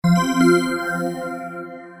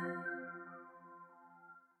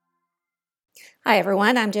Hi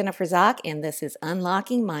everyone, I'm Jennifer Zock and this is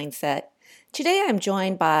Unlocking Mindset. Today I'm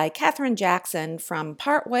joined by Catherine Jackson from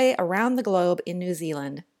Partway Around the Globe in New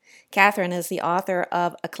Zealand. Catherine is the author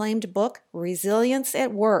of acclaimed book Resilience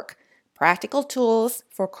at Work: Practical Tools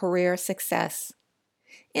for Career Success.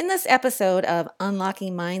 In this episode of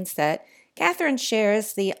Unlocking Mindset, Catherine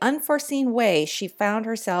shares the unforeseen way she found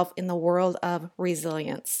herself in the world of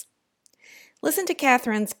resilience. Listen to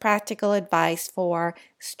Catherine's practical advice for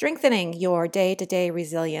strengthening your day-to-day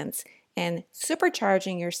resilience and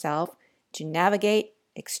supercharging yourself to navigate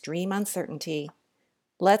extreme uncertainty.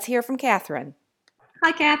 Let's hear from Catherine.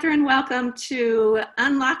 Hi, Catherine. Welcome to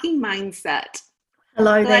Unlocking Mindset.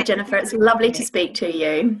 Hello there, Jennifer. It's lovely to speak to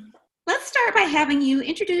you. Let's start by having you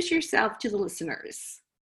introduce yourself to the listeners.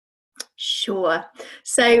 Sure.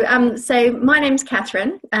 So my name's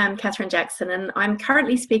Catherine Jackson, and I'm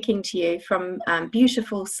currently speaking to you from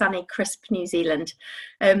beautiful, sunny, crisp New Zealand.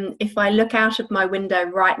 If I look out of my window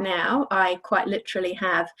right now, I quite literally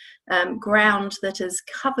have ground that is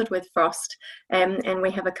covered with frost, and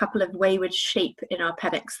we have a couple of wayward sheep in our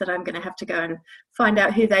paddocks that I'm going to have to go and find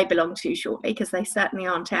out who they belong to shortly, because they certainly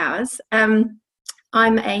aren't ours.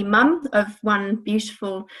 I'm a mum of one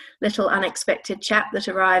beautiful little unexpected chap that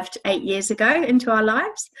arrived 8 years ago into our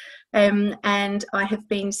lives. And I have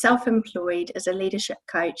been self-employed as a leadership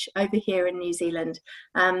coach over here in New Zealand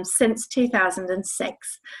since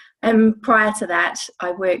 2006. Prior to that,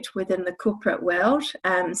 I worked within the corporate world.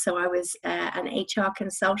 So I was an HR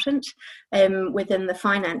consultant within the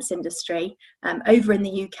finance industry over in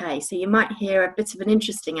the UK. So you might hear a bit of an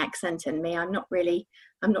interesting accent in me. I'm not really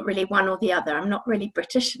one or the other. I'm not really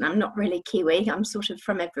British and I'm not really Kiwi. I'm sort of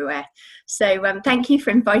from everywhere. So thank you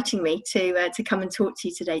for inviting me to come and talk to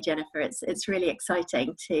you today, Jennifer. It's really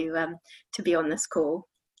exciting to be on this call.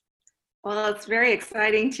 Well, it's very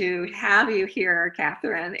exciting to have you here,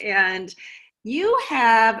 Catherine. And you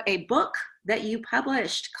have a book that you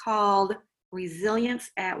published called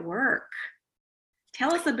Resilience at Work.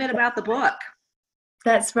 Tell us a bit about the book.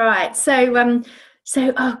 That's right. So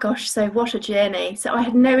what a journey. So I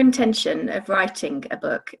had no intention of writing a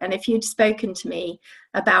book. And if you'd spoken to me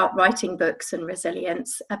about writing books and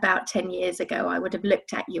resilience about 10 years ago, I would have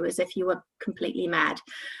looked at you as if you were completely mad.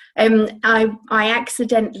 I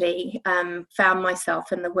accidentally found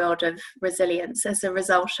myself in the world of resilience as a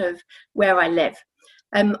result of where I live.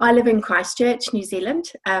 I live in Christchurch, New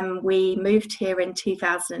Zealand. We moved here in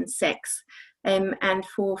 2006. And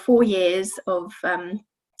for 4 years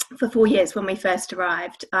when we first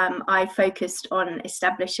arrived, I focused on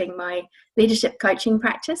establishing my leadership coaching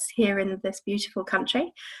practice here in this beautiful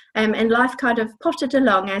country. And life kind of potted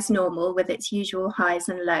along as normal with its usual highs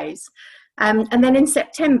and lows. And then in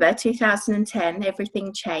September 2010,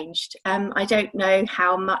 everything changed. I don't know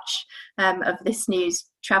how much of this news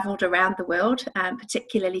travelled around the world,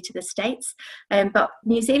 particularly to the States, but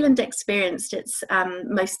New Zealand experienced its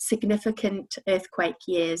most significant earthquake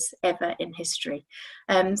years ever in history.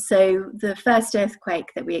 So the first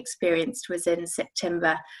earthquake that we experienced was in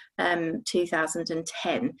September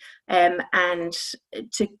 2010. And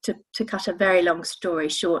to cut a very long story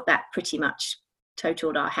short, that pretty much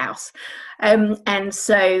totaled our house. And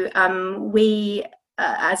so we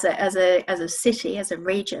as a city, as a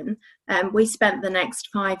region, we spent the next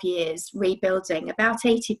 5 years rebuilding about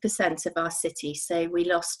 80% of our city. So we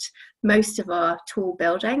lost most of our tall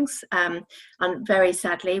buildings, and very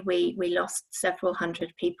sadly we lost several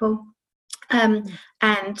hundred people. And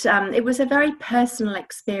it was a very personal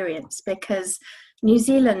experience, because New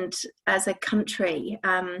Zealand as a country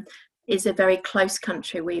is a very close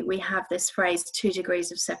country. We have this phrase 2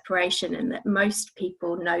 degrees of separation, and that most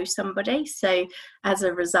people know somebody. So as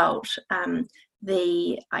a result,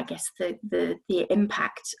 the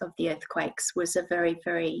impact of the earthquakes was a very,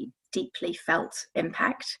 very deeply felt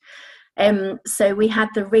impact. So we had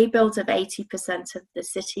the rebuild of 80% of the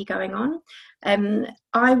city going on.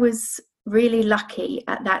 I was really lucky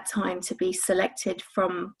at that time to be selected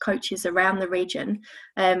from coaches around the region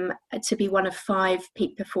to be one of 5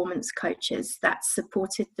 peak performance coaches that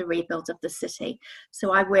supported the rebuild of the city.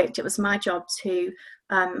 So it was my job to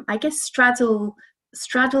straddle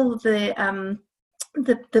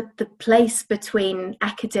the place between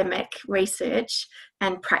academic research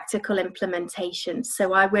and practical implementation.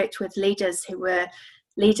 So I worked with leaders who were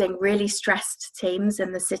leading really stressed teams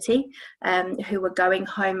in the city, who were going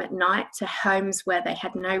home at night to homes where they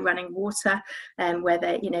had no running water, and where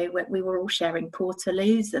we were all sharing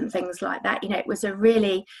portaloos and things like that. It was a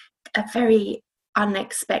very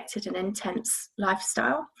unexpected and intense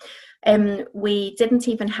lifestyle. We didn't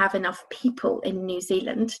even have enough people in New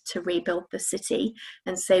Zealand to rebuild the city,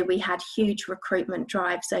 and so we had huge recruitment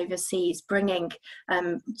drives overseas, bringing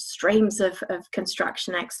streams of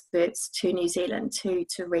construction experts to New Zealand to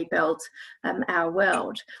rebuild our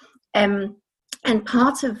world. And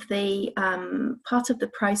part of the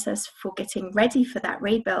process for getting ready for that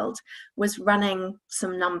rebuild was running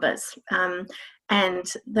some numbers,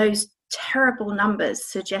 and those terrible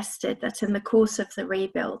numbers suggested that in the course of the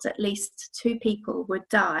rebuild, at least 2 people would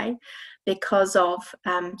die because of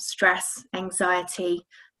stress, anxiety,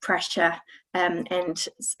 pressure, and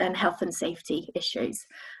health and safety issues.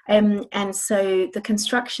 And so the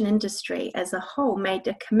construction industry as a whole made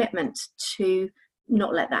a commitment to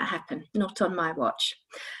not let that happen, not on my watch.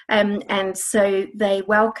 And so they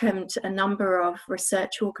welcomed a number of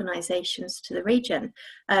research organisations to the region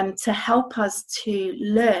to help us to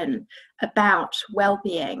learn about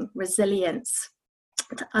well-being, resilience,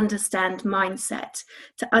 to understand mindset,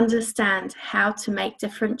 to understand how to make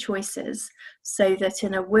different choices so that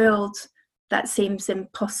in a world that seems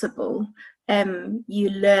impossible, you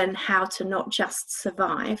learn how to not just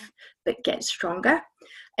survive, but get stronger.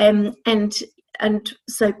 And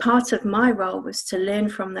so part of my role was to learn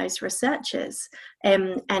from those researchers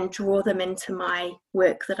and draw them into my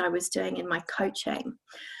work that I was doing in my coaching.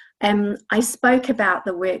 I spoke about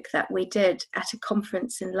the work that we did at a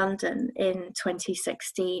conference in London in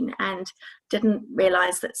 2016 and didn't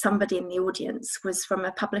realise that somebody in the audience was from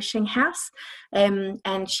a publishing house.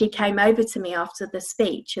 And she came over to me after the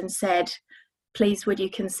speech and said, please, would you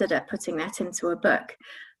consider putting that into a book?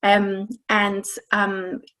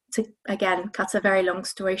 To, again, cut a very long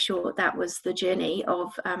story short, that was the journey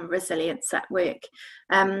of resilience at work.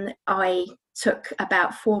 I took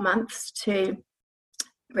about 4 months to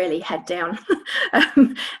really head down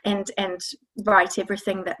and write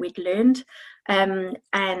everything that we'd learned.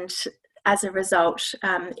 And as a result,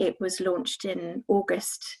 it was launched in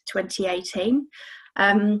August 2018.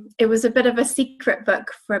 It was a bit of a secret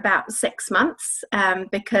book for about 6 months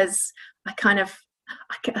because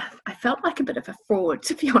I felt like a bit of a fraud,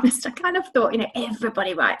 to be honest. I kind of thought,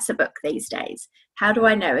 everybody writes a book these days. How do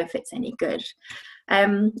I know if it's any good?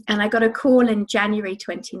 And I got a call in January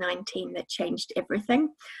 2019 that changed everything.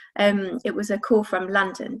 It was a call from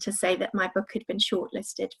London to say that my book had been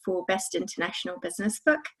shortlisted for Best International Business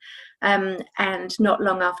Book. And not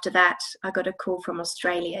long after that, I got a call from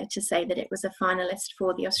Australia to say that it was a finalist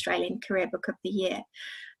for the Australian Career Book of the Year.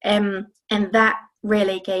 And that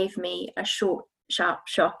really gave me a sharp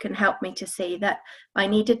shock and helped me to see that I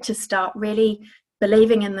needed to start really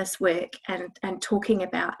believing in this work and talking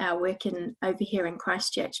about our work over here in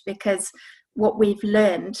Christchurch, because what we've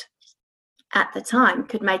learned at the time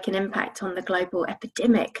could make an impact on the global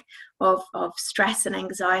epidemic of stress and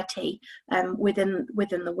anxiety within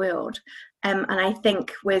the world. And I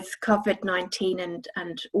think with COVID-19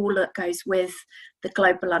 and all that goes with the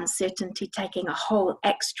global uncertainty taking a whole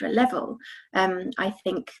extra level, I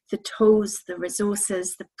think the tools, the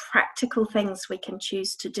resources, the practical things we can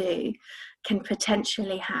choose to do can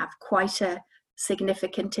potentially have quite a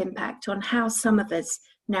significant impact on how some of us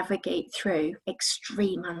navigate through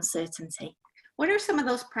extreme uncertainty. What are some of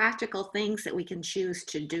those practical things that we can choose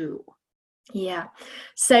to do? Yeah,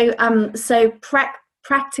 so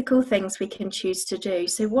practical things we can choose to do.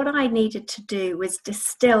 So what I needed to do was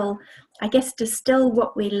distill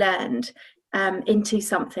what we learned into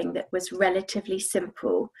something that was relatively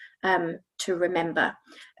simple to remember.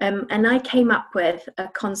 And I came up with a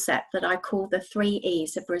concept that I call the 3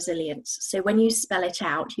 E's of resilience. So when you spell it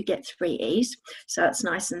out, you get 3 E's. So it's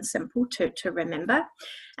nice and simple to remember.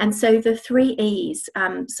 And so the 3 E's,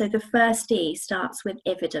 so the first E starts with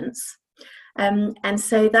evidence. And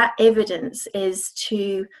so that evidence is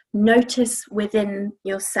to notice within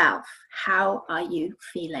yourself, how are you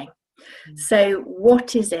feeling? So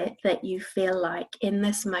what is it that you feel like in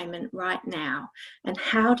this moment right now? And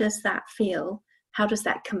how does that feel? How does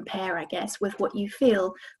that compare, I guess, with what you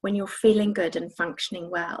feel when you're feeling good and functioning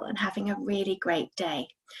well and having a really great day?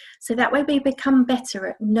 So that way we become better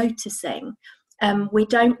at noticing. We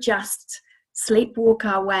don't just sleepwalk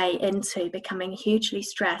our way into becoming hugely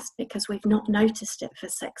stressed because we've not noticed it for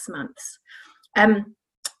 6 months.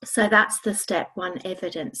 So that's the step 1,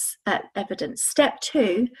 evidence. Step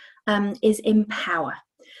 2 is empower.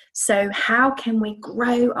 So how can we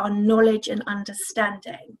grow our knowledge and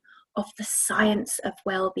understanding of the science of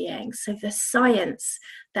well-being? So the science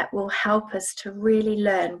that will help us to really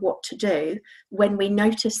learn what to do when we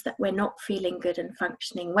notice that we're not feeling good and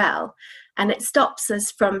functioning well, and it stops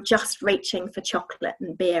us from just reaching for chocolate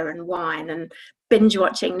and beer and wine and binge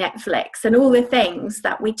watching Netflix and all the things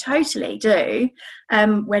that we totally do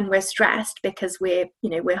when we're stressed, because we're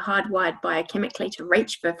hardwired biochemically to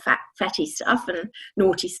reach for fatty stuff and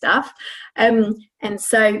naughty stuff. And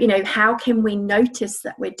so, how can we notice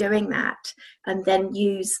that we're doing that and then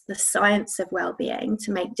use the science of well-being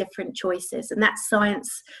to make different choices? And that science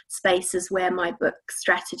space is where my book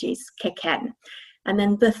strategies kick in. And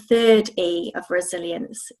then the third E of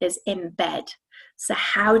resilience is embed. So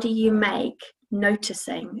how do you make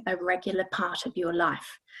noticing a regular part of your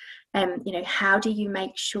life? How do you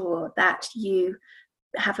make sure that you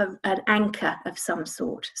have an anchor of some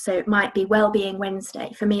sort? So it might be Wellbeing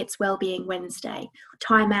Wednesday. For me, it's Wellbeing Wednesday,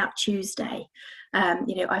 Time Out Tuesday.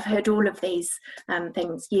 I've heard all of these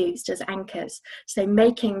things used as anchors. So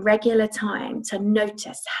making regular time to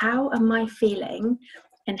notice, how am I feeling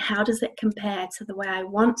and how does it compare to the way I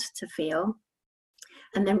want to feel?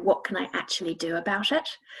 And then what can I actually do about it?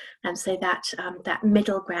 And so that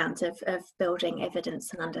middle ground of building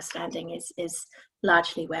evidence and understanding is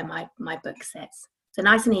largely where my book sits. So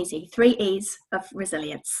nice and easy, 3 E's of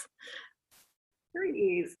resilience. 3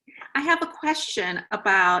 E's. I have a question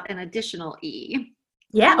about an additional E.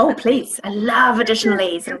 Yeah, empathy. Oh please, I love additional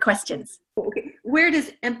E's and questions. Okay. Where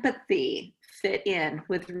does empathy fit in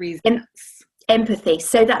with resilience? Empathy.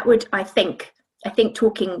 So that would, I think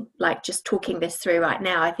talking this through right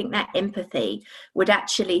now, I think that empathy would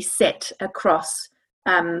actually sit across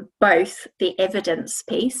both the evidence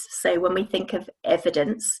piece. So when we think of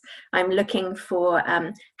evidence, I'm looking for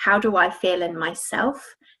how do I feel in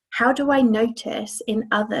myself? How do I notice in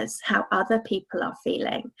others how other people are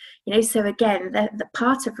feeling? So again, the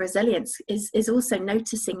part of resilience is also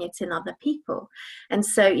noticing it in other people. And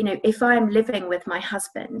so, if I'm living with my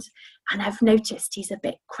husband and I've noticed he's a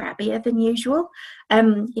bit crabbier than usual,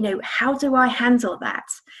 how do I handle that?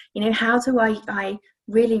 How do I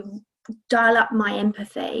really dial up my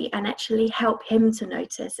empathy and actually help him to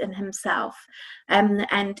notice in himself,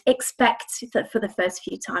 and expect that for the first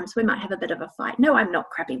few times we might have a bit of a fight. No, I'm not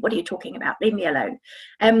crabby. What are you talking about? Leave me alone.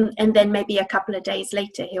 And then maybe a couple of days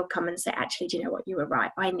later he'll come and say, actually, do you know what? You were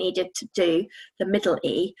right. I needed to do the middle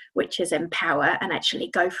E, which is empower, and actually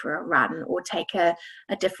go for a run or take a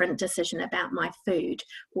different decision about my food,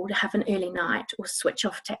 or to have an early night, or switch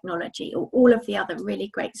off technology, or all of the other really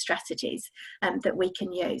great strategies that we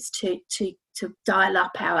can use to dial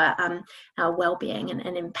up our well-being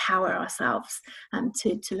and empower ourselves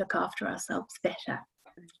to look after ourselves better.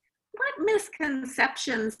 What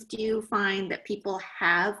misconceptions do you find that people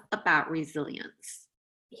have about resilience?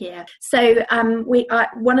 Yeah, so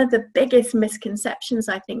one of the biggest misconceptions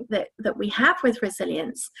I think that we have with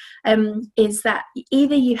resilience is that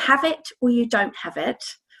either you have it or you don't have it.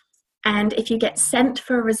 And if you get sent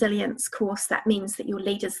for a resilience course, that means that your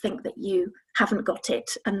leaders think that you haven't got it,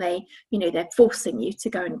 and they're forcing you to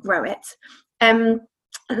go and grow it. And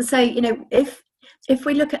so, if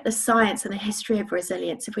we look at the science and the history of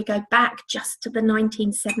resilience, if we go back just to the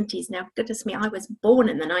 1970s, now, goodness me, I was born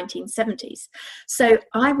in the 1970s. So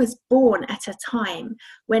I was born at a time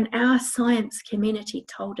when our science community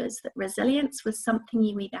told us that resilience was something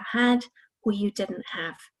you either had or you didn't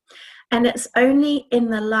have. And it's only in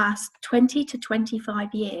the last 20 to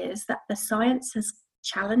 25 years that the science has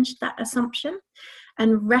challenged that assumption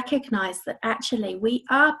and recognized that actually we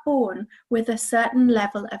are born with a certain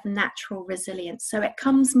level of natural resilience. So it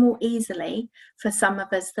comes more easily for some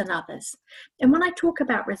of us than others. And when I talk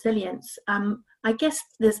about resilience, I guess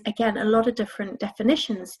there's, again, a lot of different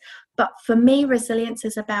definitions, but for me, resilience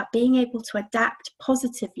is about being able to adapt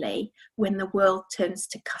positively when the world turns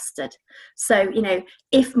to custard. So,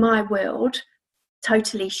 if my world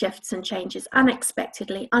totally shifts and changes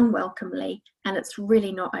unexpectedly, unwelcomely, and it's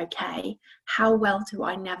really not okay, how well do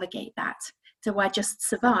I navigate that? Do I just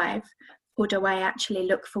survive, or do I actually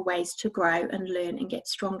look for ways to grow and learn and get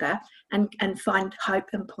stronger and find hope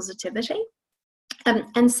and positivity?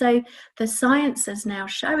 And so the science is now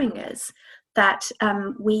showing us that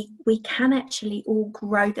we can actually all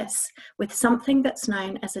grow this with something that's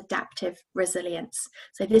known as adaptive resilience.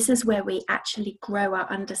 So this is where we actually grow our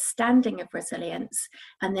understanding of resilience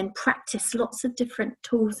and then practice lots of different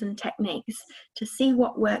tools and techniques to see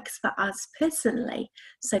what works for us personally,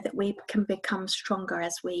 so that we can become stronger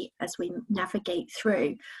as we navigate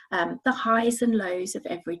through the highs and lows of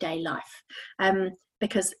everyday life.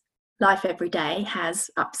 Because life every day has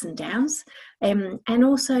ups and downs, and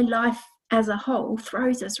also life as a whole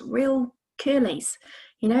throws us real curlies.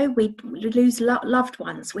 You know, we lose loved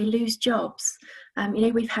ones, we lose jobs. You know,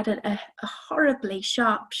 we've had a horribly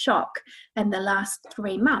sharp shock in the last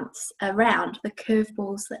 3 months around the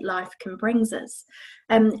curveballs that life can bring us.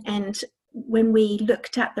 And when we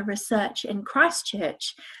looked at the research in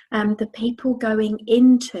Christchurch, the people going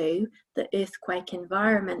into the earthquake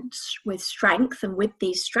environment with strength and with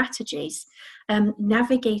these strategies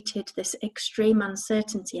navigated this extreme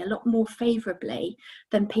uncertainty a lot more favourably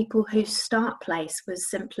than people whose start place was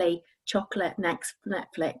simply chocolate,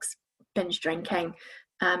 Netflix, binge drinking,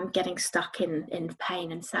 getting stuck in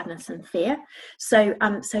pain and sadness and fear. So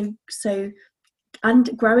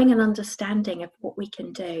growing an understanding of what we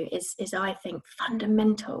can do is I think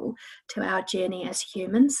fundamental to our journey as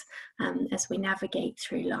humans, as we navigate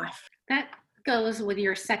through life. That goes with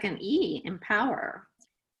your second E, empower.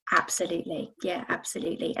 Absolutely. Yeah,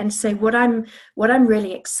 absolutely. And so what I'm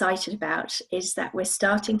really excited about is that we're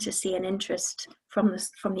starting to see an interest from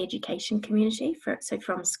the education community,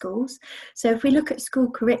 from schools. So if we look at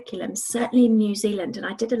school curriculum, certainly in New Zealand, and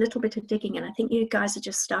I did a little bit of digging, and I think you guys are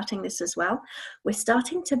just starting this as well, we're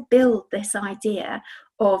starting to build this idea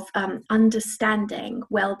of understanding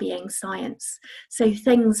well-being science. So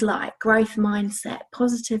things like growth mindset,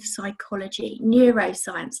 positive psychology,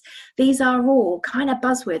 neuroscience, these are all kind of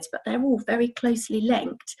buzzwords, but they're all very closely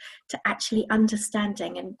linked to actually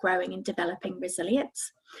understanding and growing and developing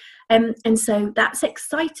resilience. And so that's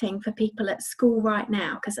exciting for people at school right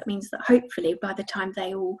now, because it means that hopefully by the time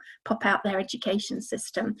they all pop out their education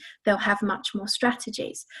system, they'll have much more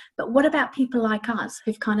strategies. But what about people like us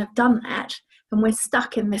who've kind of done that, and we're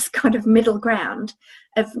stuck in this kind of middle ground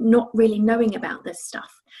of not really knowing about this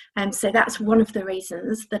stuff? And so that's one of the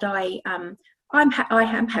reasons that I am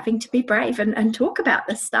having to be brave and talk about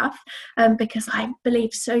this stuff, because I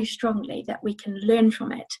believe so strongly that we can learn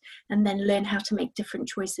from it and then learn how to make different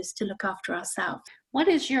choices to look after ourselves. What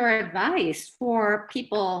is your advice for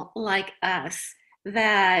people like us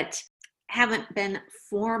that haven't been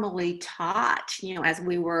formally taught, as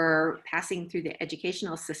we were passing through the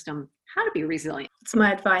educational system, how to be resilient? It's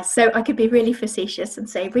my advice. So I could be really facetious and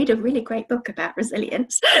say, read a really great book about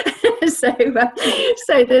resilience. So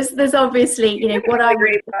there's obviously, what I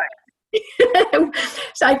would.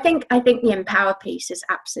 So I think the empower piece is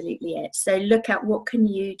absolutely it. So look at what can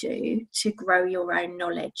you do to grow your own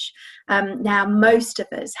knowledge. Now, most of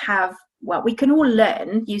us have. Well, we can all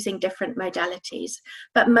learn using different modalities,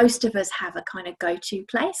 but most of us have a kind of go-to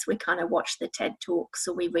place. We kind of watch the TED Talks,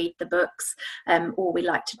 or we read the books, or we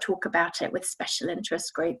like to talk about it with special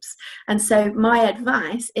interest groups. And so my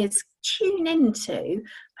advice is tune into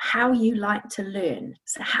how you like to learn.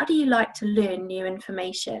 So how do you like to learn new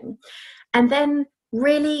information? And then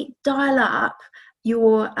really dial up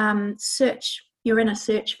your search. You're in a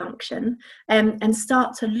search function, and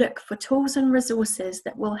start to look for tools and resources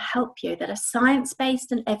that will help you, that are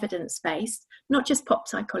science-based and evidence-based, not just pop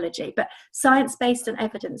psychology, but science-based and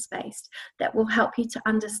evidence-based, that will help you to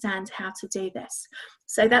understand how to do this.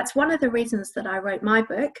 So that's one of the reasons that I wrote my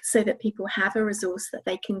book, so that people have a resource that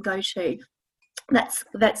they can go to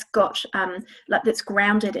that's got that's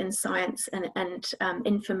grounded in science and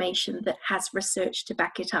information that has research to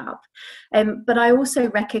back it up. But I also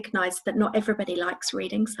recognize that not everybody likes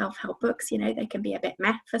reading self-help books. They can be a bit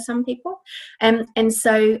meh for some people. And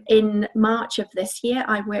so in March of this year,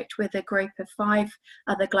 I worked with a group of 5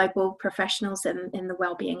 other global professionals in the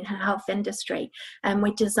wellbeing and health industry, and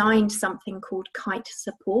we designed something called Kite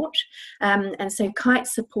Support. And so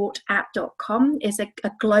kitesupportapp.com is a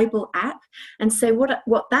global app. And so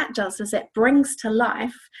what that does is it brings to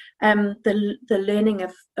life the learning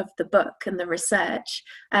of the book and the research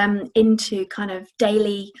into kind of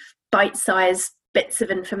daily bite-sized bits of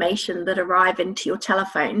information that arrive into your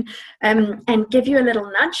telephone, and give you a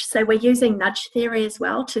little nudge. So we're using nudge theory as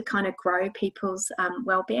well to kind of grow people's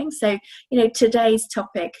well-being. So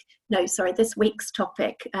this week's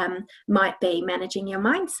topic might be managing your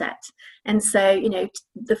mindset. And so,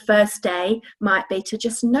 the first day might be to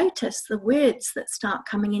just notice the words that start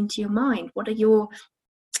coming into your mind.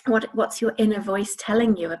 What's your inner voice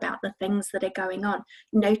telling you about the things that are going on?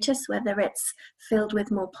 Notice whether it's filled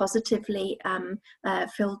with more positively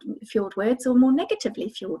fueled words or more negatively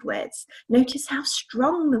fueled words. Notice how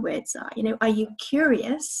strong the words are. Are you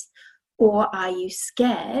curious, or are you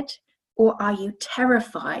scared, or are you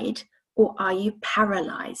terrified, or are you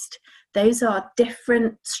paralyzed? Those are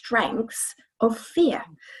different strengths of fear.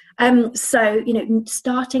 So,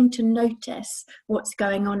 starting to notice what's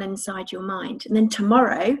going on inside your mind. And then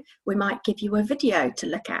tomorrow we might give you a video to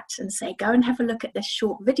look at and say, go and have a look at this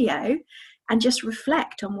short video and just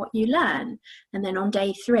reflect on what you learn. And then on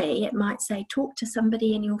day 3, it might say, talk to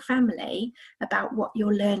somebody in your family about what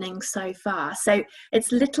you're learning so far. So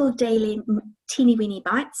it's little daily teeny weeny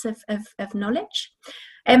bites of knowledge.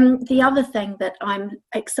 The other thing that I'm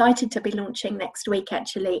excited to be launching next week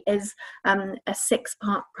actually is a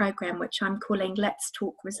 6-part program which I'm calling Let's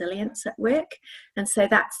Talk Resilience at Work. And so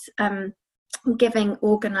that's giving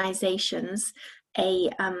organizations a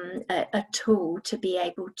tool to be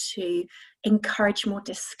able to encourage more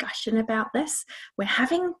discussion about this. We're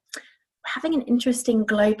having an interesting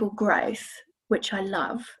global growth, which I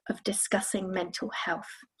love, of discussing mental health.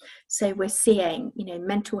 So we're seeing,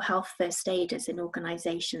 mental health first aiders in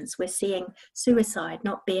organizations. We're seeing suicide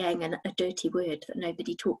not being a dirty word that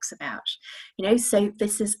nobody talks about. So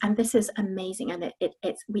this is amazing, and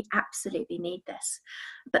we absolutely need this.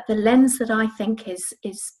 But the lens that I think is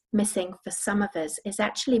missing for some of us is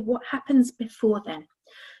actually what happens before then.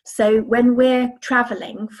 So when we're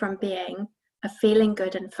traveling from being a feeling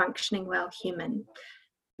good and functioning well human,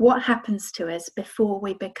 what happens to us before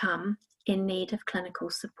we become in need of clinical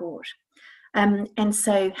support? And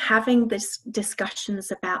so having this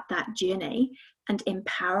discussions about that journey and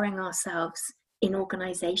empowering ourselves in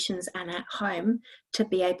organizations and at home to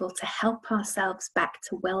be able to help ourselves back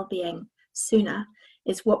to well-being sooner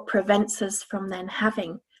is what prevents us from then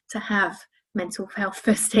having to have mental health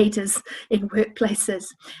first aiders in workplaces.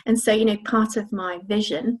 And so, part of my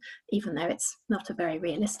vision, even though it's not a very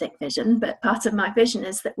realistic vision, but part of my vision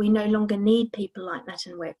is that we no longer need people like that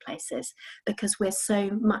in workplaces because we're so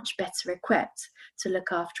much better equipped to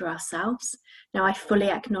look after ourselves. Now, I fully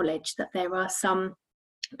acknowledge that there are some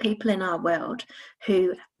people in our world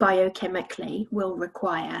who biochemically will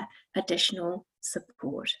require additional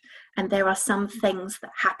support. And there are some things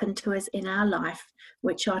that happen to us in our life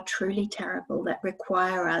which are truly terrible that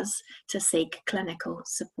require us to seek clinical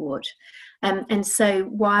support. And so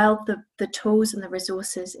while the tools and the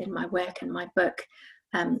resources in my work and my book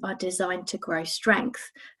are designed to grow strength,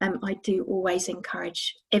 I do always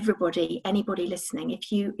encourage anybody listening,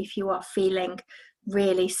 if you are feeling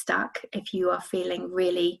really stuck, if you are feeling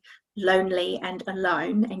really lonely and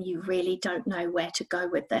alone and you really don't know where to go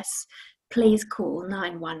with this, please call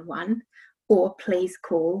 911 or please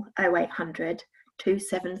call 0800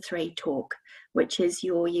 273 TALK, which is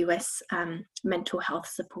your US mental health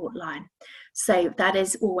support line. So that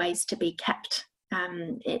is always to be kept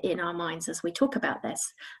in our minds as we talk about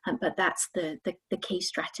this, but that's the key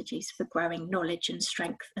strategies for growing knowledge and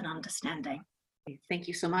strength and understanding. Thank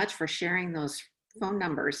you so much for sharing those phone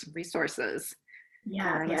numbers, resources.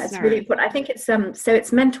 Yeah, it's really important. I think it's so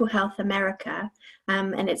it's Mental Health America,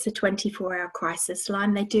 and it's a 24-hour crisis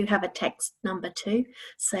line. They do have a text number too.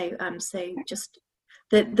 So just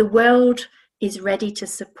the world is ready to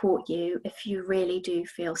support you if you really do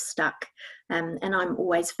feel stuck. And I'm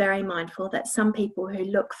always very mindful that some people who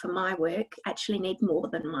look for my work actually need more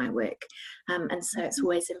than my work. And so it's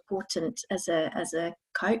always important as a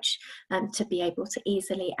coach to be able to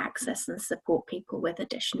easily access and support people with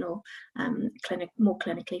additional more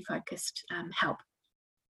clinically focused help.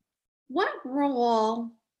 What role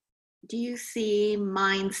do you see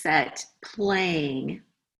mindset playing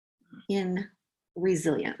in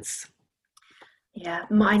resilience? Yeah,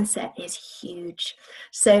 mindset is huge.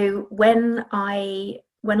 So when I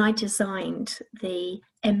designed the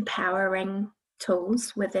empowering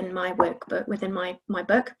tools within my workbook, within my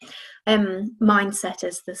book, mindset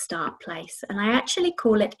is the start place. And I actually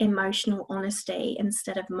call it emotional honesty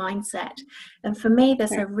instead of mindset. And for me,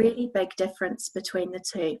 there's a really big difference between the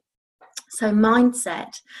two. So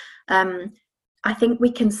mindset, I think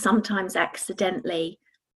we can sometimes accidentally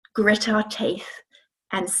grit our teeth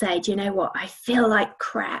and say, do you know what, I feel like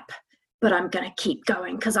crap, but I'm going to keep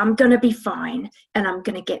going because I'm going to be fine and I'm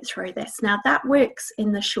going to get through this. Now that works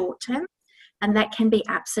in the short term, and that can be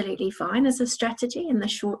absolutely fine as a strategy in the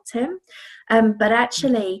short term. But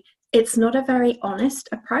actually, it's not a very honest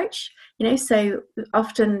approach. So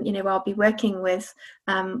often, I'll be working with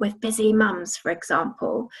busy mums, for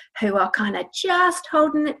example, who are kind of just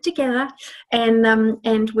holding it together,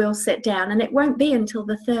 and we'll sit down, and it won't be until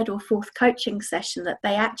the third or fourth coaching session that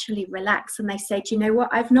they actually relax and they say, do you know what,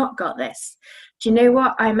 I've not got this. Do you know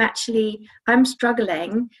what, I'm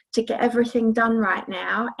struggling to get everything done right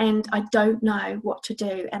now, and I don't know what to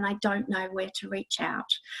do, and I don't know where to reach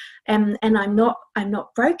out. And I'm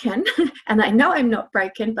not broken, and I know I'm not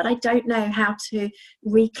broken, but I don't know how to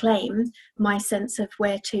reclaim my sense of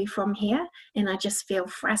where to from here, and I just feel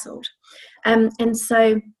frazzled. And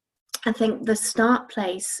so I think the start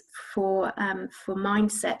place for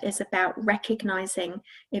mindset is about recognizing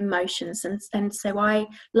emotions, and so I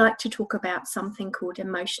like to talk about something called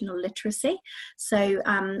emotional literacy. So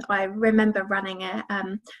I remember running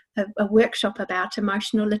a workshop about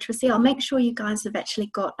emotional literacy. I'll make sure you guys have actually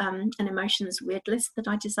got an emotions word list that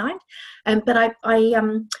I designed, but I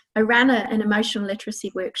ran an emotional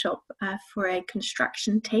literacy workshop for a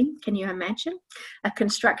construction team. Can you imagine? A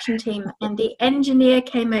construction team, and the engineer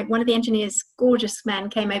came out, one of the engineers, gorgeous man,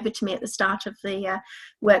 came over to me at the start of the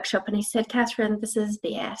workshop, and he said, "Catherine, this is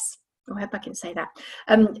BS." Oh, I hope I can say that.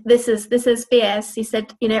 This is BS. He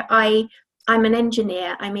said, I'm an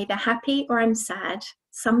engineer. I'm either happy or I'm sad.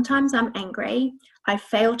 Sometimes I'm angry. I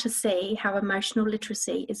fail to see how emotional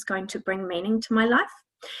literacy is going to bring meaning to my life.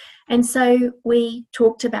 And so we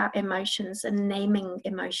talked about emotions and naming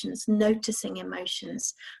emotions, noticing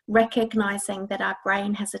emotions, recognizing that our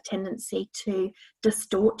brain has a tendency to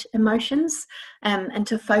distort emotions, and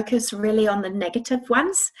to focus really on the negative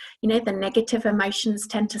ones. The negative emotions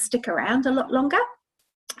tend to stick around a lot longer.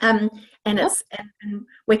 And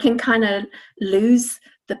we can kind of lose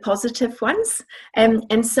the positive ones,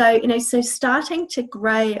 and so starting to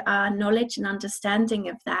grow our knowledge and understanding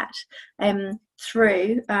of that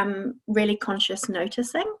through really conscious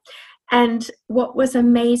noticing. And what was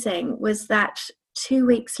amazing was that 2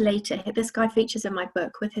 weeks later, this guy features in my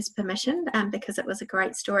book with his permission, because it was a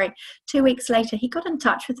great story. 2 weeks later, he got in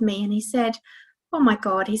touch with me and he said, "Oh my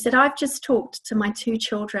God," he said, "I've just talked to my 2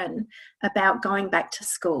 children about going back to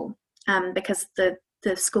school, because the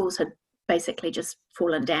schools had basically just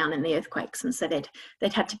fallen down in the earthquakes, and so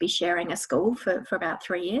they'd had to be sharing a school for about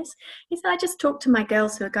 3 years." He said, "I just talked to my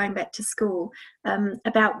girls who are going back to school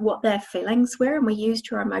about what their feelings were, and we used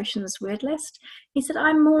your emotions word list." He said,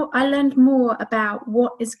 I learned more about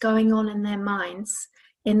what is going on in their minds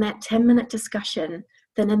in that 10-minute discussion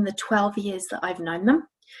than in the 12 years that I've known them.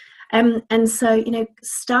 And so,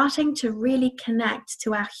 starting to really connect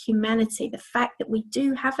to our humanity, the fact that we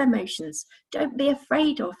do have emotions, don't be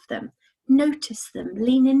afraid of them, notice them,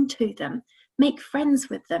 lean into them, make friends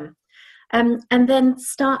with them, and then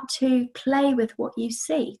start to play with what you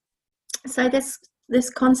see. So this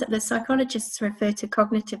concept, the psychologists refer to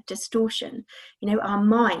cognitive distortion. Our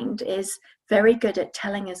mind is very good at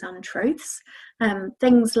telling us untruths.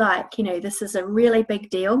 Things like, this is a really big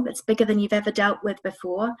deal. It's bigger than you've ever dealt with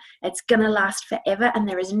before. It's going to last forever, and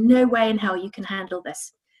there is no way in hell you can handle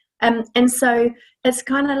this. And so it's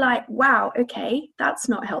kind of like, wow, okay, that's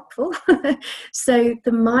not helpful. So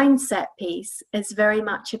the mindset piece is very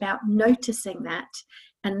much about noticing that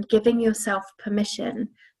and giving yourself permission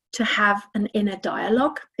to have an inner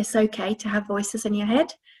dialogue. It's okay to have voices in your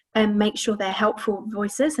head, and make sure they're helpful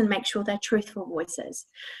voices and make sure they're truthful voices.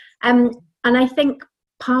 And I think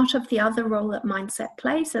part of the other role that mindset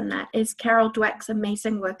plays in that is Carol Dweck's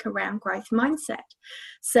amazing work around growth mindset.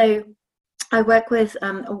 So I work with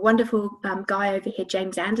a wonderful guy over here,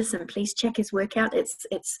 James Anderson. Please check his work out.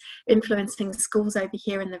 It's influencing schools over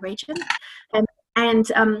here in the region.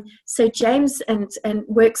 So James and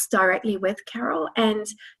works directly with Carol and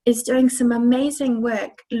is doing some amazing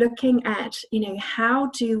work looking at, how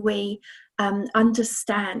do we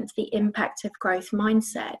understand the impact of growth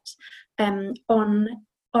mindset on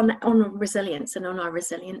resilience and on our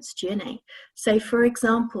resilience journey. So, for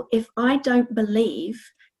example, if I don't believe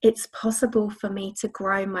it's possible for me to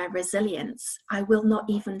grow my resilience, I will not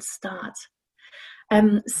even start.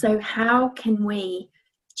 So how can we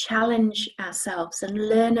challenge ourselves and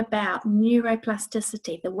learn about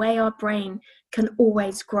neuroplasticity, the way our brain can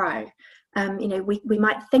always grow? We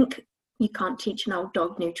might think you can't teach an old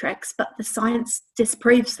dog new tricks, but the science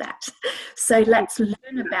disproves that. So let's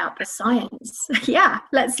learn about the science. Yeah,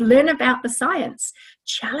 let's learn about the science,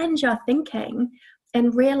 challenge our thinking,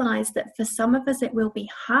 and realize that for some of us it will be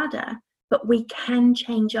harder, but we can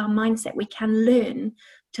change our mindset. We can learn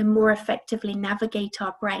to more effectively navigate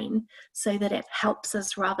our brain so that it helps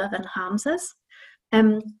us rather than harms us.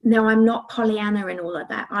 Now, I'm not Pollyanna in all of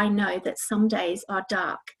that. I know that some days are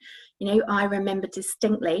dark. I remember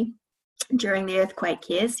distinctly during the earthquake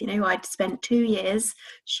years, I'd spent 2 years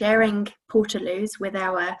sharing Portaloos with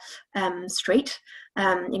our street.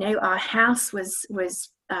 Our house was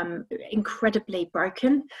incredibly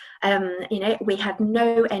broken. We had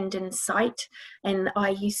no end in sight, and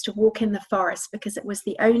I used to walk in the forest because it was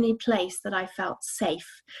the only place that I felt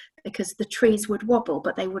safe, because the trees would wobble,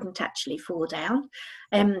 but they wouldn't actually fall down,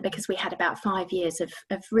 because we had about 5 years of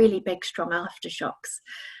really big, strong aftershocks.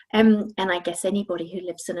 And I guess anybody who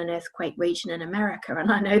lives in an earthquake region in America,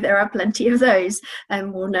 and I know there are plenty of those,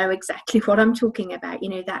 will know exactly what I'm talking about. You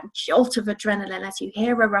know, that jolt of adrenaline as you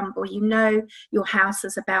hear a rumble, you know your house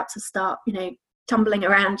is about to start, you know, tumbling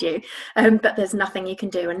around you, but there's nothing you can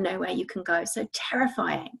do and nowhere you can go. So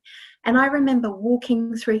terrifying. And I remember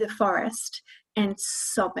walking through the forest and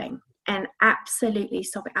sobbing, and absolutely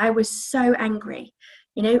sobbing. I was so angry.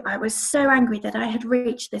 You know, I was so angry that I had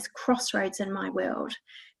reached this crossroads in my world.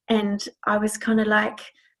 And I was kind of like,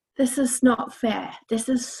 this is not fair. This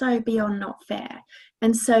is so beyond not fair.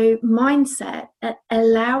 And so mindset,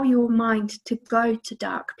 allow your mind to go to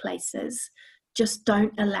dark places. Just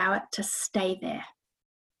don't allow it to stay there.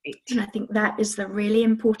 And I think that is the really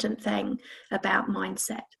important thing about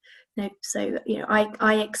mindset. You know, so, you know,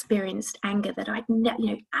 I experienced anger that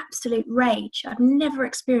absolute rage. I've never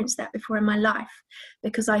experienced that before in my life,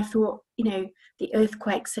 because I thought, you know, the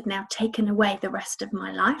earthquakes had now taken away the rest of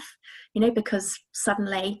my life, you know, because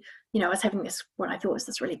suddenly, you know, I was having this, what I thought was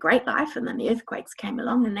this really great life, and then the earthquakes came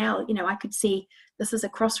along, and now, you know, I could see this is a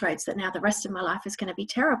crossroads, that now the rest of my life is going to be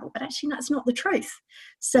terrible. But actually, that's not the truth.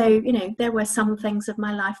 So, you know, there were some things of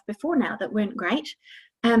my life before now that weren't great.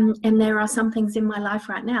 And there are some things in my life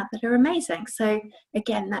right now that are amazing. So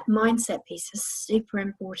again, that mindset piece is super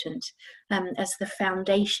important, as the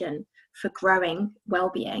foundation for growing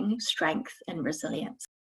well-being, strength, and resilience.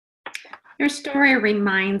 Your story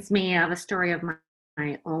reminds me of a story of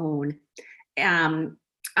my own. On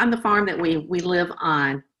the farm that we live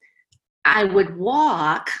on, I would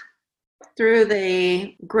walk through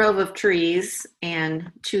the grove of trees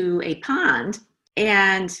and to a pond,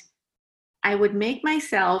 and I would make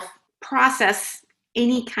myself process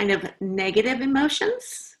any kind of negative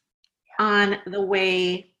emotions on the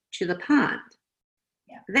way to the pond.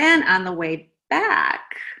 Yeah. Then on the way back,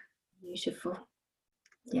 beautiful.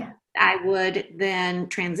 Yeah. I would then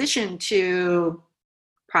transition to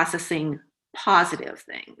processing positive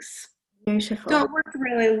things. Beautiful. So it worked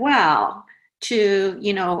really well to,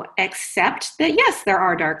 you know, accept that, yes, there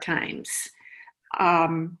are dark times,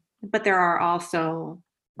 but there are also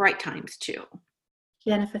bright times too.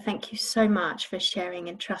 Jennifer, thank you so much for sharing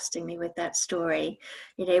and trusting me with that story.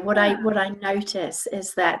 You know, what I notice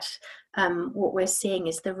is that what we're seeing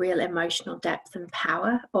is the real emotional depth and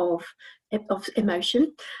power of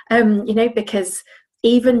emotion. You know, because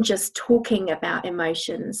even just talking about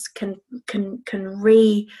emotions can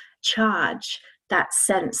recharge that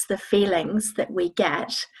sense, the feelings that we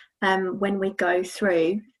get when we go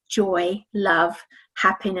through joy, love,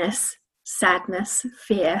 happiness, sadness,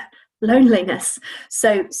 fear, loneliness.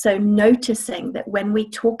 So noticing that when we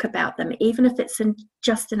talk about them, even if it's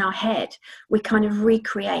just in our head, we kind of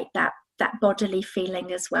recreate that bodily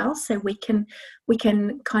feeling as well. So we can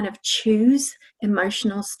kind of choose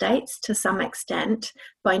emotional states to some extent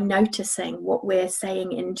by noticing what we're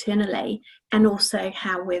saying internally and also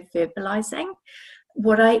how we're verbalizing.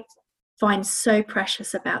 What I find so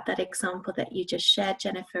precious about that example that you just shared,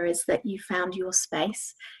 Jennifer, is that you found your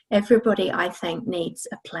space. Everybody, I think, needs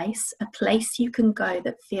a place you can go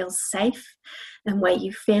that feels safe and where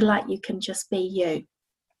you feel like you can just be you.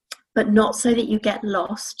 But not so that you get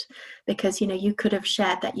lost, because, you know, you could have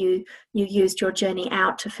shared that you used your journey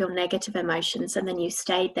out to feel negative emotions, and then you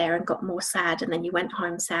stayed there and got more sad, and then you went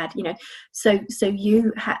home sad, you know. So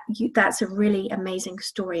that's a really amazing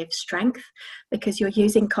story of strength, because you're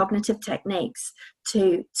using cognitive techniques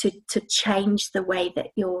to change the way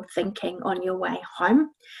that you're thinking on your way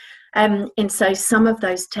home. And so some of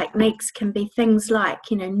those techniques can be things like,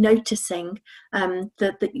 you know, noticing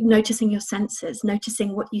noticing your senses,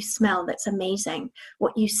 noticing what you smell that's amazing,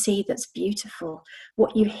 what you see that's beautiful,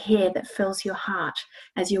 what you hear that fills your heart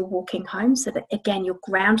as you're walking home, so that again you're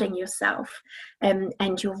grounding yourself,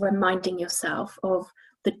 and you're reminding yourself of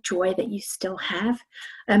the joy that you still have.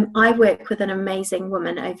 I work with an amazing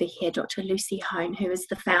woman over here, Dr. Lucy Hone, who is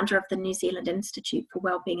the founder of the New Zealand Institute for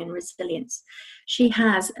Wellbeing and Resilience. She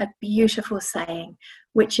has a beautiful saying,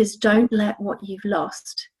 which is, don't let what you've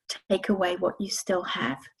lost take away what you still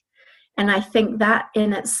have. And I think that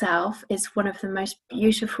in itself is one of the most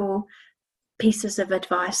beautiful pieces of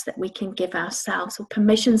advice that we can give ourselves, or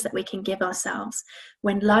permissions that we can give ourselves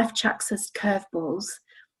when life chucks us curveballs.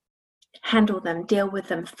 Handle them, deal with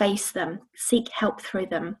them, face them, seek help through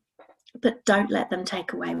them, but don't let them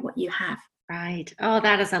take away what you have. Right. Oh,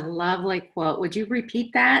 that is a lovely quote. Would you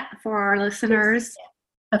repeat that for our listeners?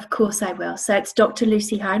 Of course I will. So it's Dr.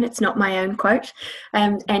 Lucy Hone. It's not my own quote.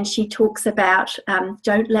 And she talks about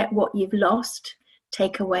don't let what you've lost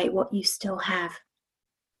take away what you still have.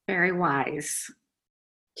 Very wise.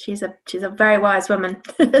 She's a very wise woman.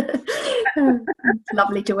 It's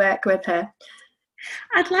lovely to work with her.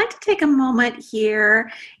 I'd like to take a moment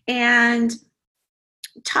here and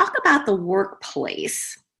talk about the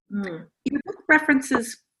workplace. Your book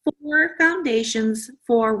references 4 foundations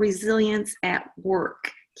for resilience at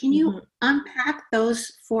work. Can you unpack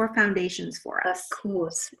those 4 foundations for us? Of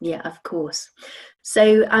course. Yeah, of course.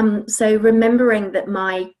 So remembering that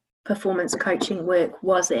my performance coaching work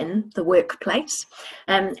was in the workplace,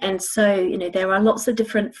 and so there are lots of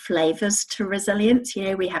different flavors to resilience.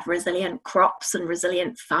 We have resilient crops and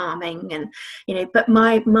resilient farming, and but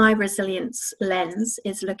my resilience lens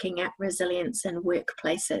is looking at resilience in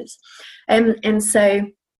workplaces, and so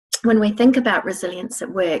when we think about resilience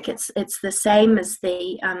at work, it's the same as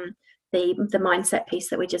the mindset piece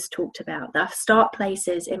that we just talked about. The start place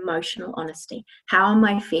is emotional honesty. How am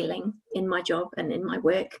I feeling in my job and in my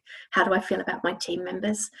work? How do I feel about my team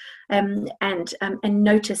members? And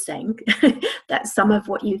noticing that some of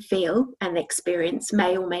what you feel and experience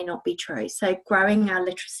may or may not be true. So growing our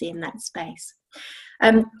literacy in that space.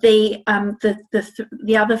 The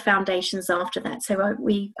other foundations after that. So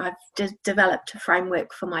I've developed a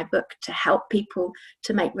framework for my book to help people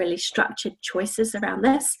to make really structured choices around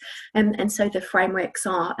this. And so the frameworks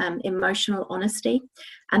are emotional honesty,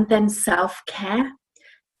 and then self-care,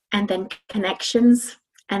 and then connections,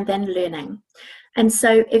 and then learning. And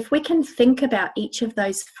so if we can think about each of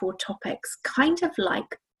those 4 topics kind of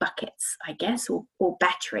like buckets, I guess, or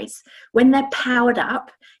batteries, when they're powered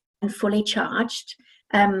up and fully charged,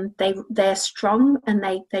 they're strong, and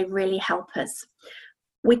they really help us.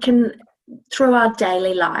 We can, through our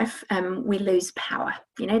daily life, we lose power.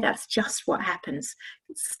 That's just what happens.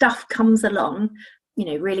 Stuff comes along,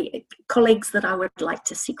 really colleagues that I would like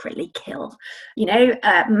to secretly kill,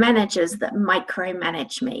 managers that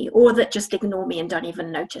micromanage me, or that just ignore me and don't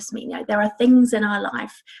even notice me. There are things in our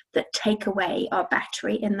life that take away our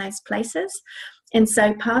battery in those places. And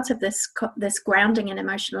so part of this grounding in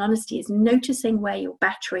emotional honesty is noticing where your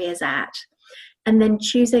battery is at, and then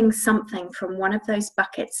choosing something from one of those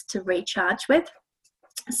buckets to recharge with.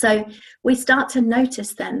 So we start to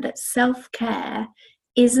notice then that self-care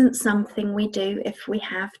isn't something we do if we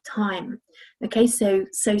have time. Okay, so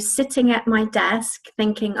sitting at my desk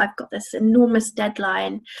thinking I've got this enormous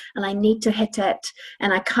deadline and I need to hit it,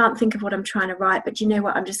 and I can't think of what I'm trying to write, but you know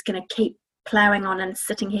what, I'm just going to keep plowing on and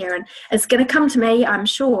sitting here, and it's going to come to me, I'm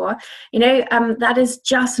sure. That is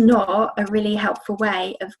just not a really helpful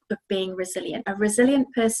way of being resilient. A resilient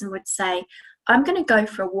person would say, I'm going to go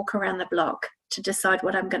for a walk around the block to decide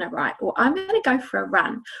what I'm going to write, or I'm going to go for a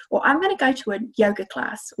run, or I'm going to go to a yoga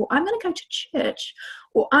class, or I'm going to go to church,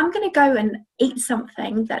 or I'm going to go and eat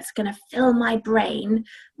something that's going to fill my brain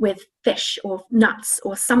with fish or nuts,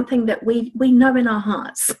 or something that we know in our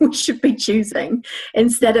hearts we should be choosing,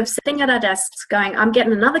 instead of sitting at our desks going, I'm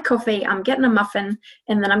getting another coffee, I'm getting a muffin,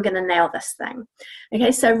 and then I'm going to nail this thing.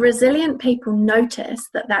 Okay, so resilient people notice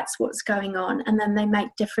that that's what's going on, and then they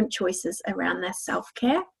make different choices around their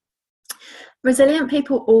self-care. Resilient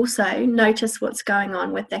people also notice what's going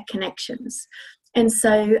on with their connections. And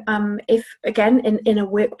so if, again, in a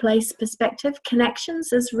workplace perspective,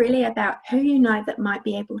 connections is really about who you know that might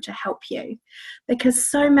be able to help you.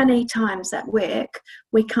 Because so many times at work,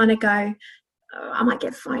 we kind of go, oh, I might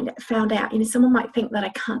get found out. Someone might think that I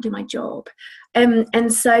can't do my job.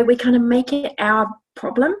 And so we kind of make it our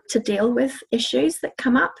problem to deal with issues that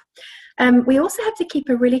come up. We also have to keep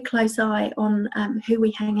a really close eye on who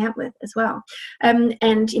we hang out with as well. And,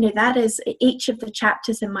 that is, each of the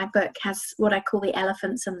chapters in my book has what I call the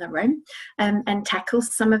elephants in the room, and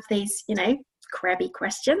tackles some of these, crabby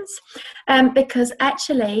questions. Because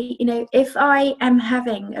actually, if I am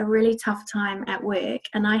having a really tough time at work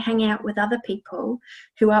and I hang out with other people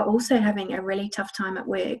who are also having a really tough time at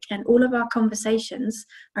work, and all of our conversations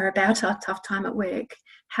are about our tough time at work,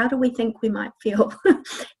 how do we think we might feel?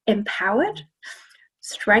 Empowered,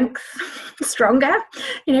 stronger,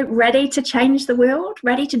 ready to change the world,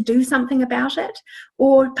 ready to do something about it,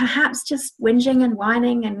 or perhaps just whinging and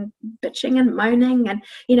whining and bitching and moaning and,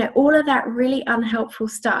 all of that really unhelpful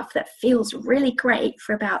stuff that feels really great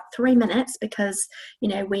for about 3 minutes because,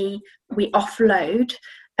 we offload,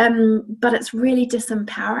 but it's really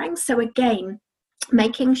disempowering. So again,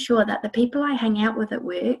 making sure that the people I hang out with at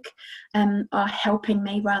work are helping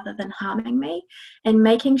me rather than harming me, and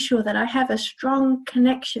making sure that I have a strong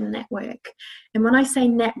connection network. And when I say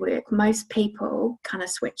network, most people kind of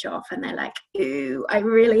switch off and they're like, ooh, I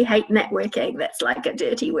really hate networking. That's like a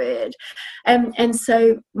dirty word. And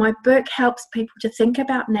so my book helps people to think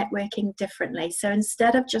about networking differently. So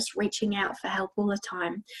instead of just reaching out for help all the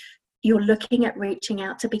time, you're looking at reaching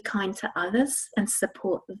out to be kind to others and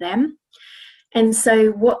support them. And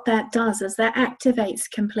so what that does is that activates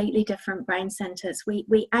completely different brain centers.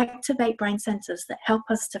 We activate brain centers that help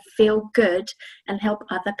us to feel good and help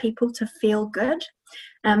other people to feel good.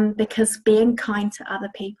 Because being kind to other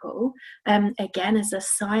people, again, is a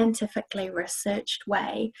scientifically researched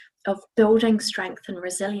way of building strength and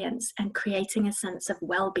resilience and creating a sense of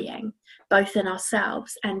well-being, both in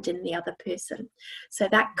ourselves and in the other person. So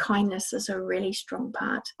that kindness is a really strong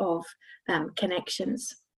part of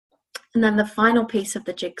connections. And then the final piece of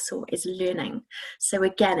the jigsaw is learning. So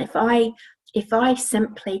again, if I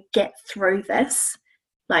simply get through this,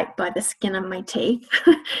 like by the skin of my teeth,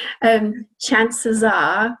 chances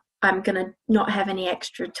are I'm going to not have any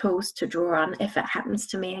extra tools to draw on if it happens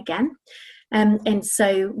to me again. And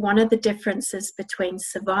so one of the differences between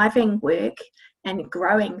surviving work and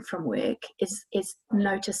growing from work is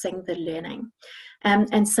noticing the learning.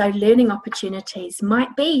 And so learning opportunities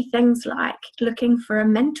might be things like looking for a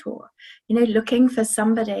mentor, looking for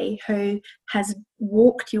somebody who has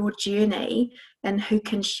walked your journey and who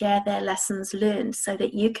can share their lessons learned so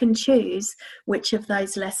that you can choose which of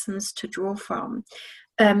those lessons to draw from.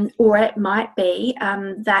 Or it might be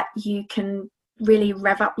that you can really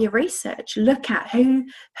rev up your research. Look at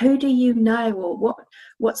who do you know, or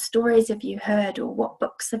what stories have you heard, or what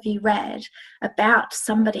books have you read about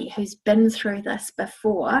somebody who's been through this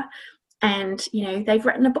before, and they've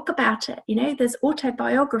written a book about it. There's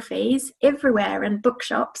autobiographies everywhere in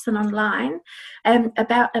bookshops and online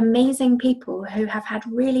about amazing people who have had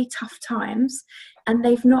really tough times, and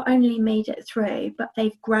they've not only made it through, but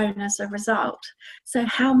they've grown as a result. So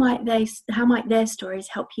how might their stories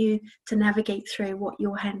help you to navigate through what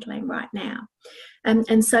you're handling right now?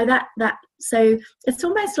 And so so it's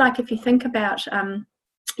almost like, if you think about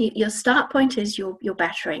your start point is your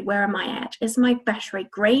battery. Where am I at? Is my battery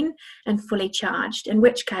green and fully charged? In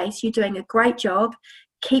which case, you're doing a great job.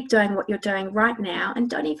 Keep doing what you're doing right now, and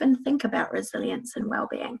don't even think about resilience and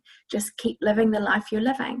well-being. Just keep living the life you're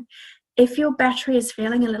living. If your battery is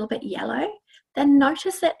feeling a little bit yellow, then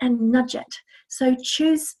notice it and nudge it. So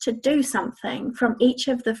choose to do something from each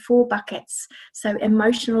of the 4 buckets. So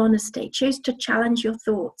emotional honesty, choose to challenge your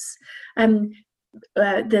thoughts.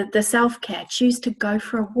 The self-care, choose to go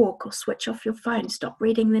for a walk or switch off your phone, stop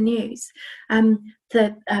reading the news.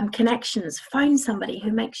 The connections, find somebody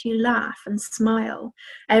who makes you laugh and smile.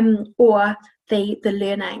 Or the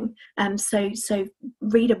learning, so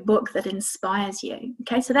read a book that inspires you.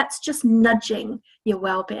 Okay, so that's just nudging your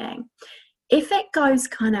well-being. If it goes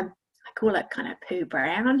kind of, I call it kind of poo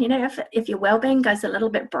brown, if your well-being goes a little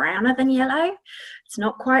bit browner than yellow, it's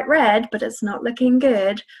not quite red, but it's not looking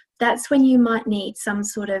good, that's when you might need some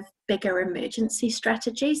sort of bigger emergency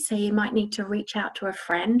strategy. So you might need to reach out to a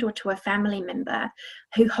friend or to a family member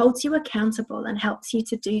who holds you accountable and helps you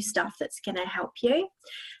to do stuff that's going to help you.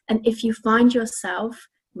 And if you find yourself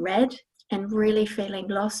red and really feeling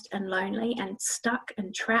lost and lonely and stuck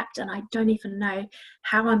and trapped, and I don't even know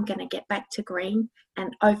how I'm going to get back to green,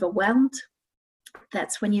 and overwhelmed,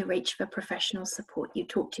 that's when you reach for professional support. You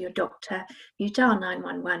talk to your doctor, you dial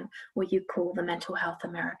 911, or you call the Mental Health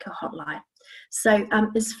America hotline. So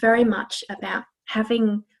it's very much about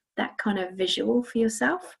having that kind of visual for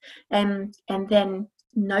yourself, and then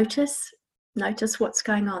notice what's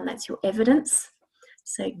going on. That's your evidence.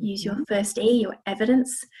 So use your first E, your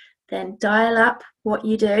evidence, then dial up what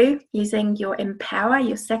you do using your empower,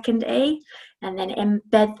 your second E, and then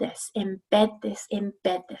embed this.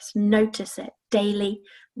 Notice it daily,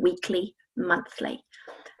 weekly, monthly.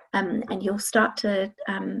 And you'll start to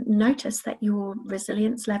notice that your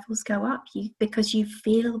resilience levels go up because you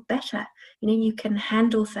feel better. You can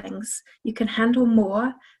handle things, you can handle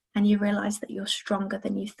more, and you realize that you're stronger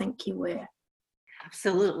than you think you were.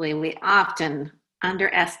 Absolutely. We often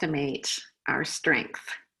underestimate our strength.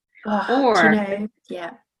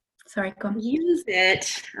 Yeah. Sorry, go on. Use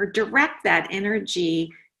it or direct that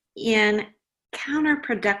energy in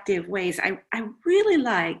counterproductive ways. I really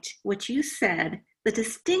liked what you said, the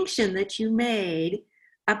distinction that you made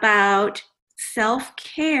about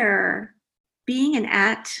self-care being an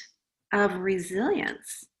act of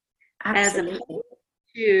resilience. Absolutely. As opposed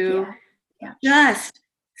to just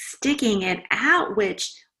sticking it out,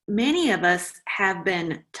 which many of us have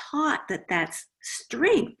been taught that that's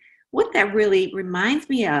strength. What that really reminds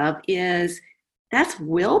me of is that's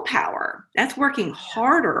willpower. That's working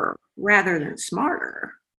harder rather than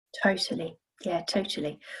smarter. Totally. Yeah,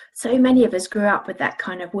 totally. So many of us grew up with that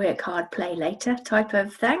kind of work hard, play later type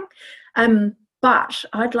of thing. But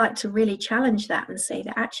I'd like to really challenge that and say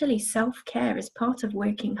that actually self-care is part of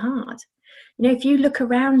working hard. If you look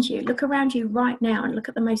around you right now and look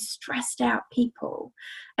at the most stressed out people,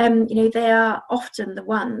 they are often the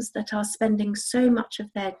ones that are spending so much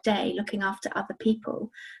of their day looking after other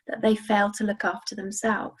people that they fail to look after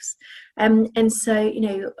themselves. And so,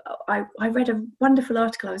 I read a wonderful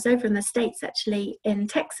article. I was over in the States, actually, in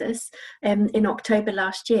Texas, in October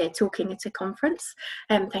last year, talking at a conference.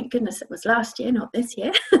 Thank goodness it was last year, not this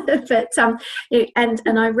year. But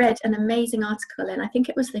and I read an amazing article, and I think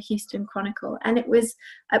it was the Houston Chronicle, and it was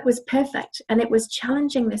perfect, and it was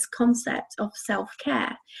challenging this concept of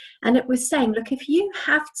self-care. And it was saying, look, if you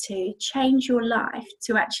have to change your life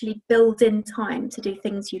to actually build in time to do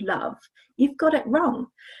things you love, you've got it wrong,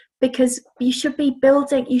 because you should be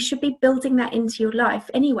building that into your life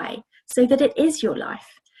anyway, so that it is your life.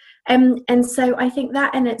 And so I think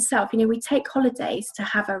that in itself, we take holidays to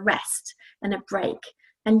have a rest and a break.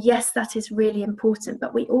 And yes, that is really important,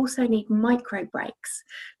 but we also need micro breaks.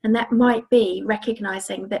 And that might be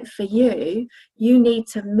recognizing that for you need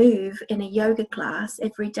to move in a yoga class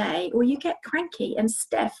every day, or you get cranky and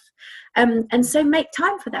stiff. And so make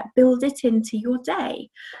time for that, build it into your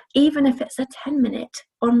day, even if it's a 10-minute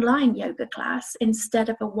online yoga class instead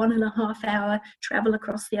of a 1.5 hour travel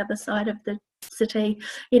across the other side of the city.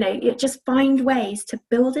 You just find ways to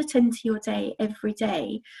build it into your day every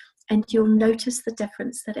day. And you'll notice the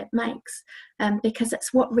difference that it makes, because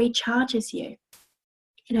it's what recharges you.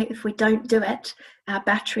 If we don't do it, our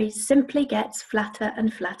battery simply gets flatter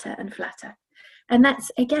and flatter and flatter. And that's,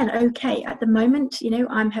 again, okay. At the moment,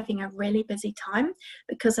 I'm having a really busy time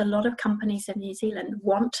because a lot of companies in New Zealand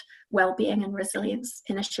want well-being and resilience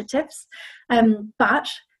initiatives. But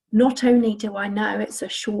not only do I know it's a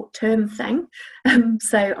short-term thing,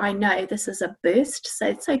 so I know this is a burst, so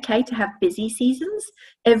it's okay to have busy seasons.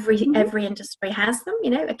 Every industry has them.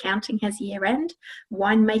 Accounting has year-end,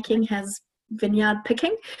 winemaking has vineyard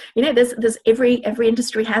picking. There's every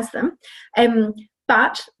industry has them.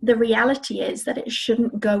 But the reality is that it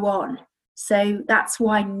shouldn't go on. So that's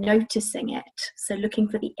why noticing it, so looking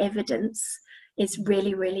for the evidence, is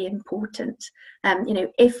really, really important.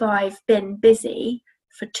 If I've been busy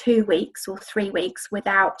for 2 weeks or 3 weeks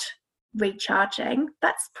without recharging,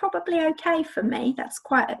 that's probably okay for me.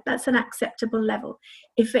 That's an acceptable level.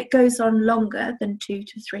 If it goes on longer than 2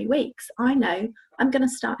 to 3 weeks, I know I'm going to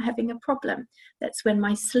start having a problem. That's when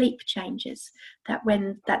my sleep changes.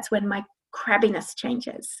 That's when my crabbiness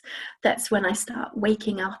changes. That's when I start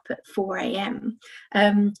waking up at 4 a.m.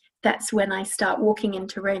 That's when I start walking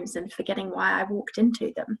into rooms and forgetting why I walked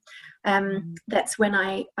into them. That's when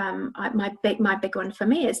my big one for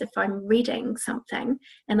me is if I'm reading something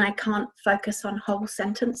and I can't focus on whole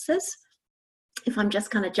sentences, if I'm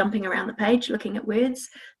just kind of jumping around the page looking at words,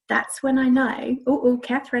 that's when I know, oh,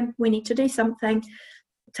 Catherine, we need to do something.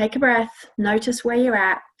 Take a breath, notice where you're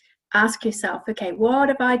at, ask yourself, okay, what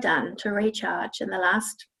have I done to recharge in the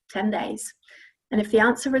last 10 days? And if the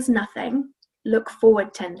answer is nothing, look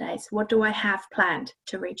forward 10 days. What do I have planned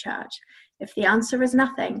to recharge? If the answer is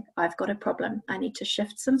nothing, I've got a problem. I need to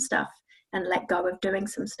shift some stuff and let go of doing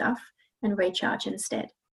some stuff and recharge instead.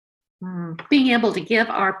 Being able to give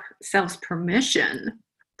ourselves permission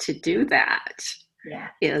to do that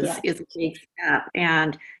is a big step.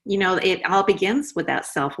 And, it all begins with that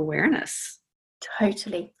self-awareness.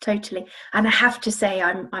 Totally. And I have to say,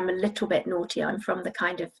 I'm a little bit naughty. I'm from the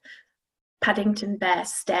kind of Paddington Bear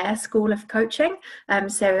Stare school of coaching.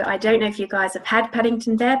 So I don't know if you guys have had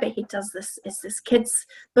Paddington Bear, but he does this kids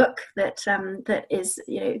book that is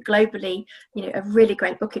globally a really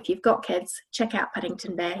great book. If you've got kids, check out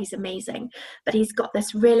Paddington Bear. He's amazing. But he's got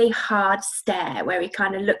this really hard stare where he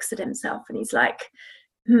kind of looks at himself and he's like,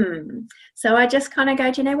 So I just kind of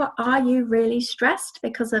go, do you know what? Are you really stressed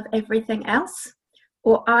because of everything else?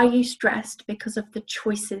 Or are you stressed because of the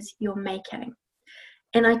choices you're making?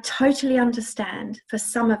 And I totally understand for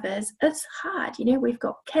some of us, it's hard. We've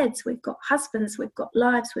got kids, we've got husbands, we've got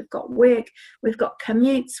lives, we've got work, we've got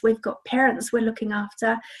commutes, we've got parents we're looking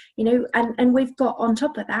after, and we've got on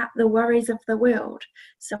top of that, the worries of the world.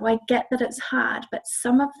 So I get that it's hard, but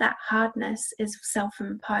some of that hardness is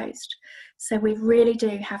self-imposed. So we really do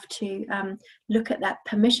have to look at that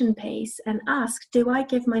permission piece and ask, do I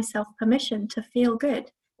give myself permission to feel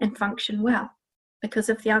good and function well? Because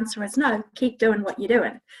if the answer is no, keep doing what you're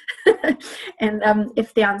doing. And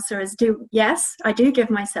if the answer is yes, I do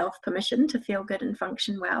give myself permission to feel good and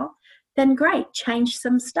function well, then great, change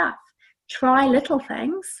some stuff. Try little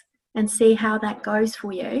things and see how that goes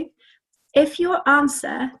for you. If your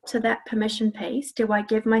answer to that permission piece, do I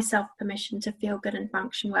give myself permission to feel good and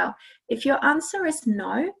function well? If your answer is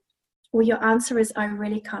no, or your answer is I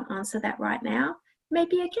really can't answer that right now,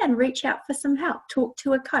 maybe again, reach out for some help. Talk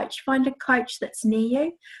to a coach. Find a coach that's near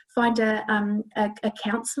you. Find a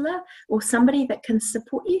counselor or somebody that can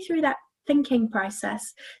support you through that thinking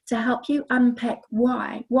process to help you unpick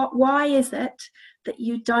why. Why is it that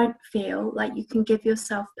you don't feel like you can give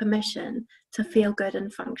yourself permission to feel good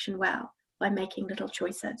and function well by making little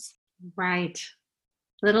choices? Right.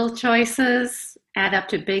 Little choices add up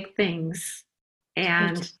to big things,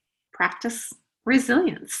 and practice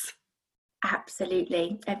resilience.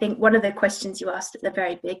 Absolutely. I think one of the questions you asked at the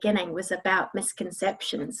very beginning was about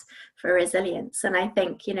misconceptions for resilience. And I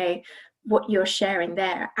think, what you're sharing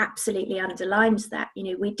there absolutely underlines that.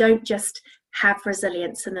 We don't just have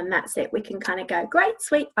resilience and then that's it. We can kind of go, great,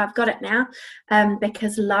 sweet, I've got it now,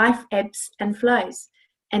 because life ebbs and flows.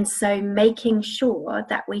 And so making sure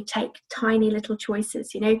that we take tiny little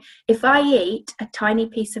choices, if I eat a tiny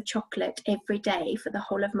piece of chocolate every day for the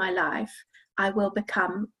whole of my life, I will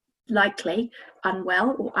become likely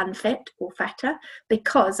unwell or unfit or fatter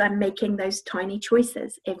because I'm making those tiny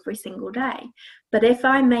choices every single day. But if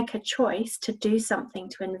I make a choice to do something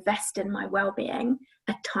to invest in my well-being,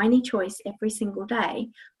 a tiny choice every single day,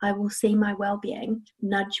 I will see my well-being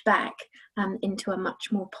nudge back into a much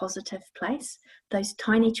more positive place. Those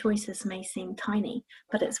tiny choices may seem tiny,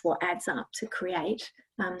 but it's what adds up to create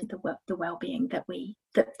the well-being that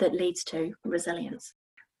leads to resilience.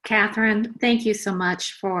 Catherine, thank you so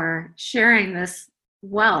much for sharing this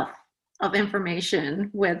wealth of information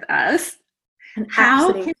with us.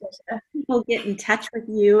 How can people get in touch with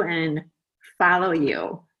you and follow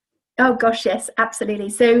you? Oh gosh, yes, absolutely.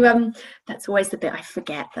 So that's always the bit I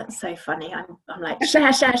forget. That's so funny. I'm like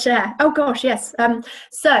share. Oh gosh, yes.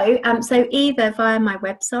 So either via my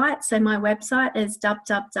website. So my website is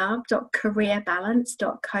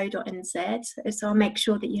www.careerbalance.co.nz. So I'll make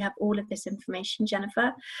sure that you have all of this information,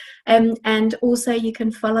 Jennifer. And also you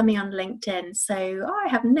can follow me on LinkedIn. So I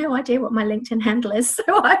have no idea what my LinkedIn handle is. So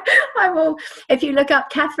I will. If you look up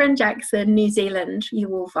Catherine Jackson, New Zealand, you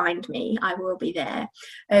will find me. I will be there.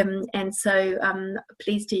 And so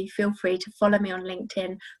please do feel free to follow me on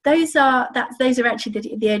LinkedIn. Those are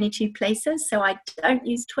actually the only two places. So I don't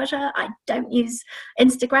use Twitter, I don't use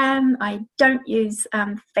Instagram, I don't use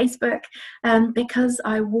Facebook, because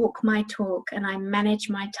I walk my talk and I manage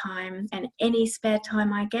my time, and any spare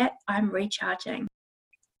time I get, I'm recharging.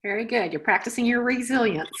 Very good. You're practicing your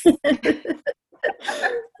resilience.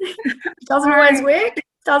 Doesn't always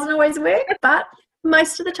work, but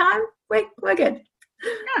most of the time we're good.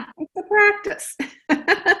 Yeah, it's a practice.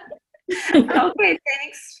 Okay,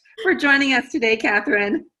 thanks for joining us today,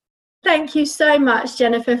 Catherine. Thank you so much,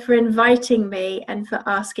 Jennifer, for inviting me and for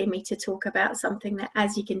asking me to talk about something that,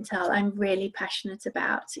 as you can tell, I'm really passionate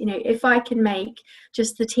about. If I can make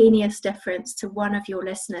just the teeniest difference to one of your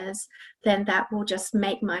listeners, then that will just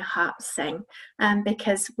make my heart sing.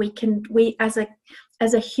 Because we as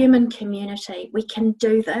a human community, we can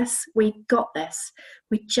do this. We've got this.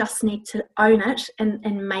 We just need to own it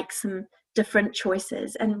and make some different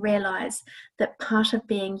choices and realize that part of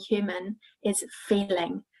being human is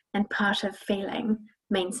feeling. And part of feeling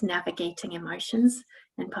means navigating emotions.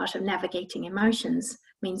 And part of navigating emotions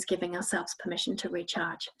means giving ourselves permission to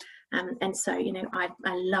recharge. And so, I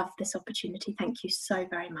love this opportunity. Thank you so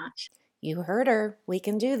very much. You heard her. We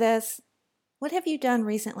can do this. What have you done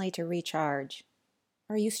recently to recharge?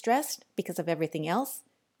 Are you stressed because of everything else?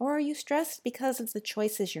 Or are you stressed because of the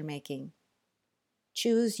choices you're making?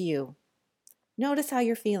 Choose you. Notice how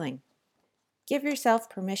you're feeling. Give yourself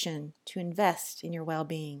permission to invest in your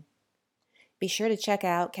well-being. Be sure to check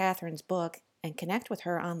out Catherine's book and connect with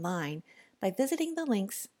her online by visiting the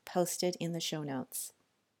links posted in the show notes.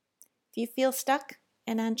 If you feel stuck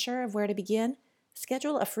and unsure of where to begin,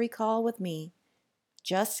 schedule a free call with me.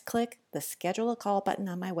 Just click the Schedule a Call button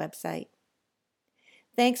on my website.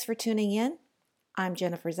 Thanks for tuning in. I'm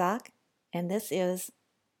Jennifer Zock, and this is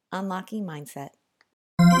Unlocking Mindset.